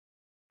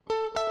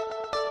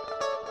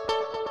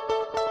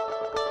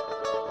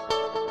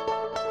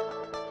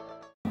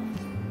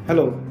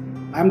Hello,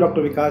 I am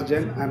Dr. Vikas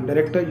Jain. I am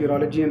Director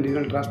Urology and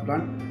Renal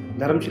Transplant,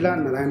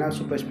 Dharamshila Narayana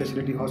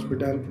Superspeciality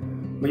Hospital,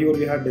 Mayur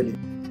Vihar, Delhi.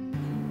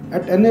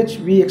 At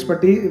NH, we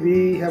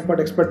have got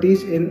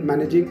expertise in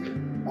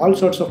managing all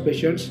sorts of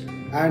patients,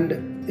 and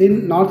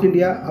in North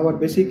India, our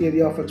basic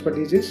area of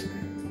expertise is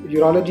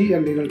urology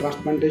and renal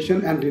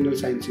transplantation and renal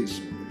sciences.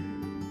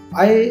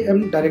 I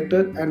am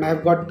director and I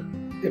have got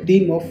a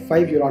team of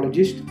 5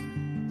 urologists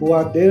who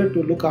are there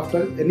to look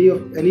after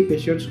any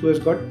patients who has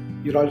got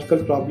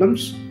urological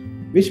problems,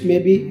 which may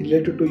be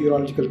related to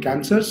urological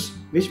cancers,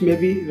 which may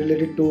be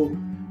related to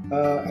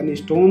any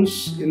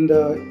stones in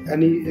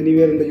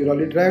anywhere in the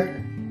urinary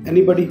tract,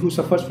 anybody who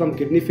suffers from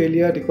kidney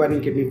failure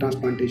requiring kidney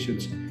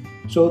transplantations.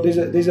 So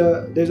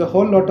there's a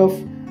whole lot of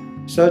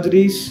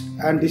surgeries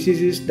and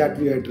diseases that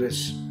we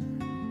address.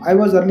 I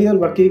was earlier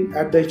working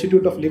at the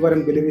Institute of Liver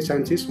and Biliary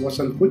Sciences,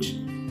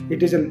 Vasankuch.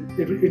 It is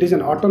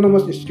an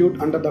autonomous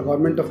institute under the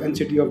government of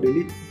NCT of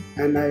Delhi,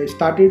 and I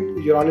started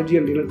urology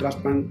and renal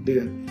transplant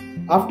there.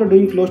 After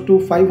doing close to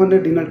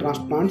 500 renal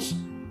transplants,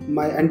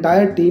 my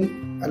entire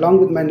team along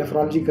with my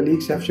nephrology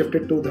colleagues have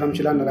shifted to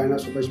Dharamshila Narayana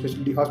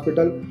Superspeciality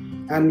Hospital,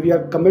 and we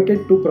are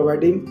committed to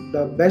providing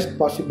the best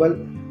possible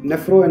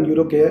nephro and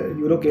uro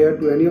care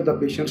to any of the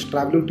patients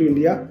traveling to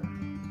India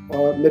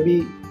or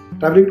maybe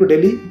traveling to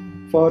Delhi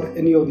for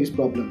any of these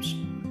problems.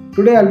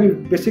 Today I'll be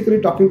basically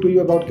talking to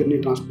you about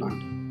kidney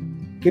transplant.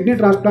 Kidney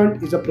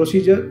transplant is a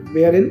procedure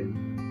wherein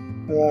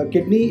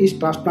kidney is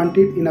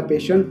transplanted in a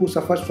patient who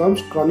suffers from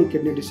chronic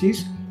kidney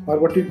disease, or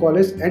what we call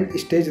as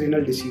end-stage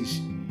renal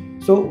disease.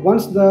 So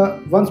once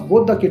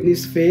both the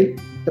kidneys fail,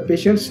 the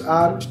patients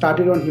are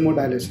started on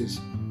hemodialysis.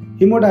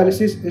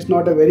 Hemodialysis is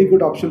not a very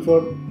good option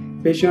for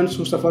patients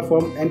who suffer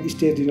from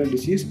end-stage renal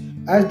disease,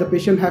 as the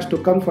patient has to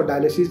come for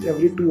dialysis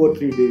every 2 or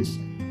 3 days.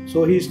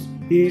 So he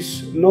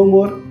is no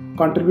more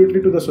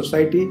contributory to the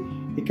society.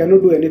 He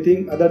cannot do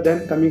anything other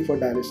than coming for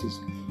dialysis.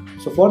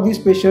 So for these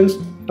patients,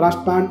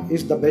 transplant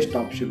is the best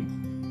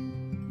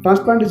option.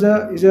 Transplant is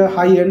a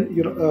high-end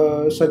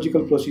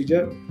surgical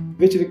procedure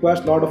which requires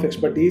a lot of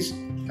expertise,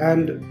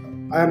 and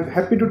I am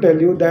happy to tell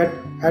you that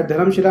at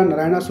Dharamshila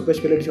Narayana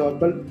Superspeciality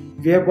Hospital,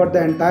 we have got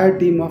the entire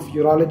team of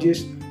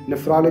urologists,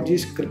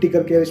 nephrologists,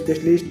 critical care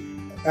specialists,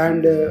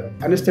 and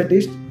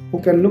anesthetists who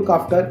can look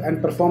after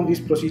and perform these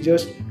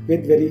procedures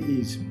with very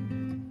ease.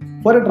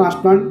 For a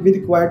transplant, we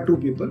require 2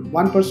 people.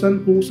 One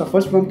person who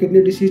suffers from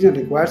kidney disease and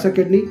requires a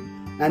kidney,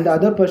 and the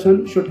other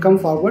person should come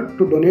forward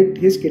to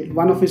donate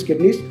one of his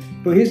kidneys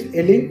to his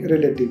ailing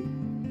relative.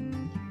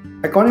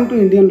 According to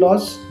Indian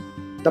laws,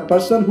 the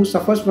person who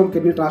suffers from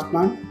kidney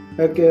transplant,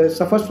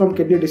 suffers from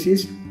kidney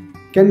disease,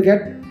 can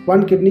get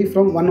 1 kidney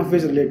from one of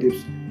his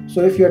relatives.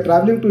 So if you are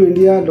traveling to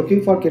India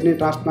looking for kidney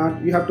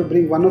transplant, you have to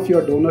bring one of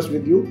your donors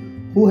with you,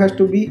 who has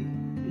to be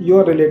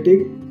your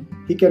relative.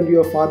 He can be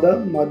your father,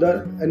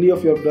 mother, any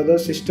of your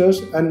brothers, sisters,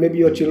 and maybe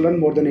your children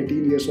more than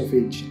 18 years of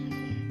age.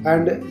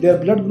 And their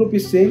blood group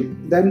is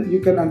same, then you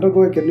can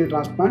undergo a kidney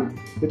transplant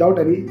without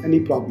any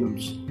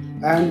problems.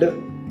 And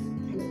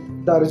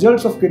the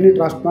results of kidney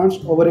transplants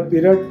over a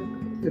period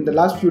in the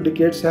last few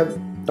decades have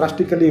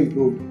drastically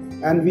improved,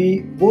 and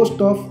we boast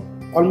of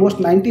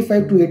almost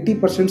 95 to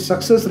 80%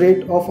 success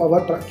rate of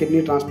our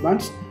kidney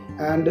transplants,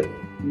 and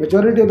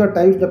majority of the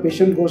times the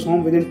patient goes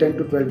home within 10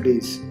 to 12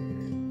 days.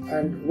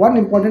 And one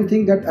important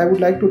thing that I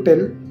would like to tell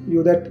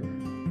you, that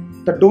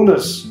the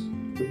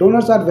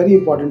donors are very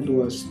important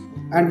to us,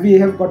 and we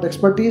have got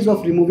expertise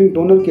of removing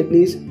donor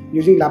kidneys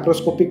using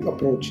laparoscopic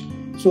approach.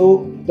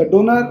 So the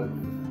donor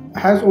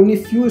has only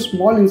few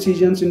small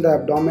incisions in the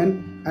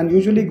abdomen and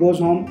usually goes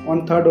home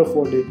on 3rd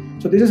or 4th day.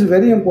 So this is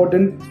very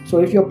important. So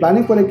if you are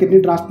planning for a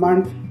kidney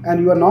transplant and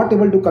you are not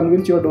able to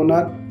convince your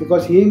donor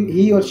because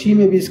he or she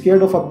may be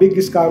scared of a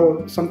big scar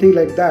or something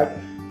like that,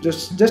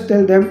 just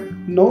tell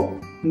them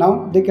no.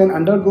 Now they can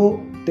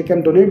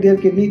donate their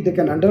kidney, they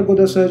can undergo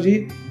the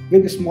surgery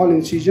with small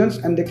incisions,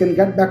 and they can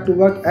get back to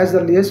work as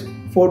early as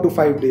 4 to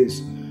 5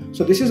 days.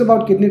 So this is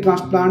about kidney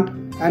transplant,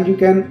 and you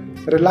can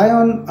rely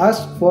on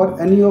us for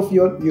any of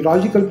your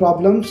urological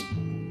problems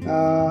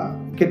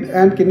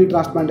and kidney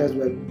transplant as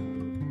well.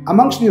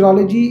 Amongst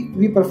urology,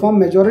 we perform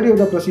majority of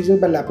the procedures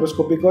by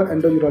laparoscopic or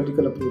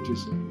endourological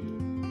approaches.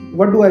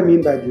 What do I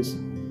mean by this?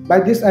 By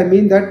this I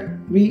mean that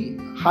we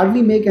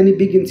hardly make any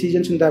big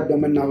incisions in the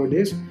abdomen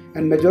nowadays,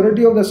 and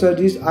majority of the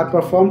surgeries are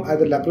performed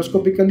either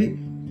laparoscopically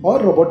or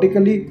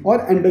robotically or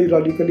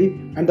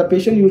endourologically, and the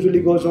patient usually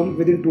goes home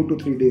within 2 to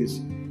 3 days.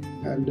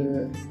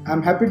 And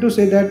I'm happy to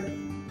say that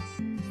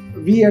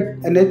we at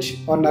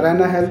NH or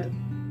Narayana Health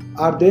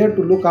are there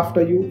to look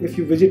after you if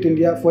you visit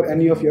India for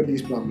any of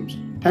these problems.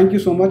 Thank you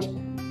so much,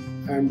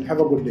 and have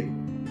a good day.